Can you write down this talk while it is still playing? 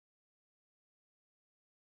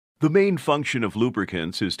The main function of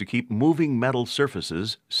lubricants is to keep moving metal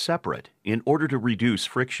surfaces separate in order to reduce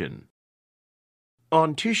friction.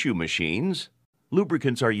 On tissue machines,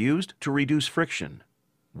 lubricants are used to reduce friction,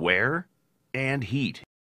 wear, and heat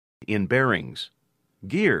in bearings,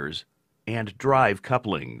 gears, and drive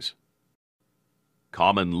couplings.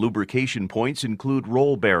 Common lubrication points include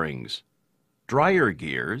roll bearings, dryer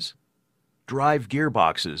gears, drive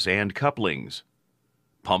gearboxes and couplings,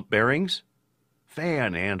 pump bearings,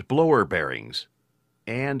 fan and blower bearings,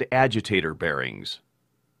 and agitator bearings.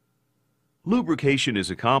 Lubrication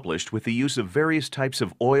is accomplished with the use of various types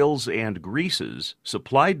of oils and greases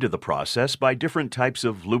supplied to the process by different types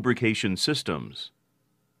of lubrication systems.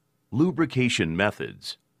 Lubrication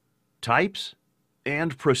methods, types,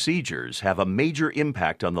 and procedures have a major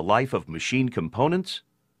impact on the life of machine components,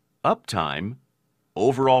 uptime,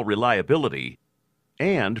 overall reliability,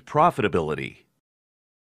 and profitability.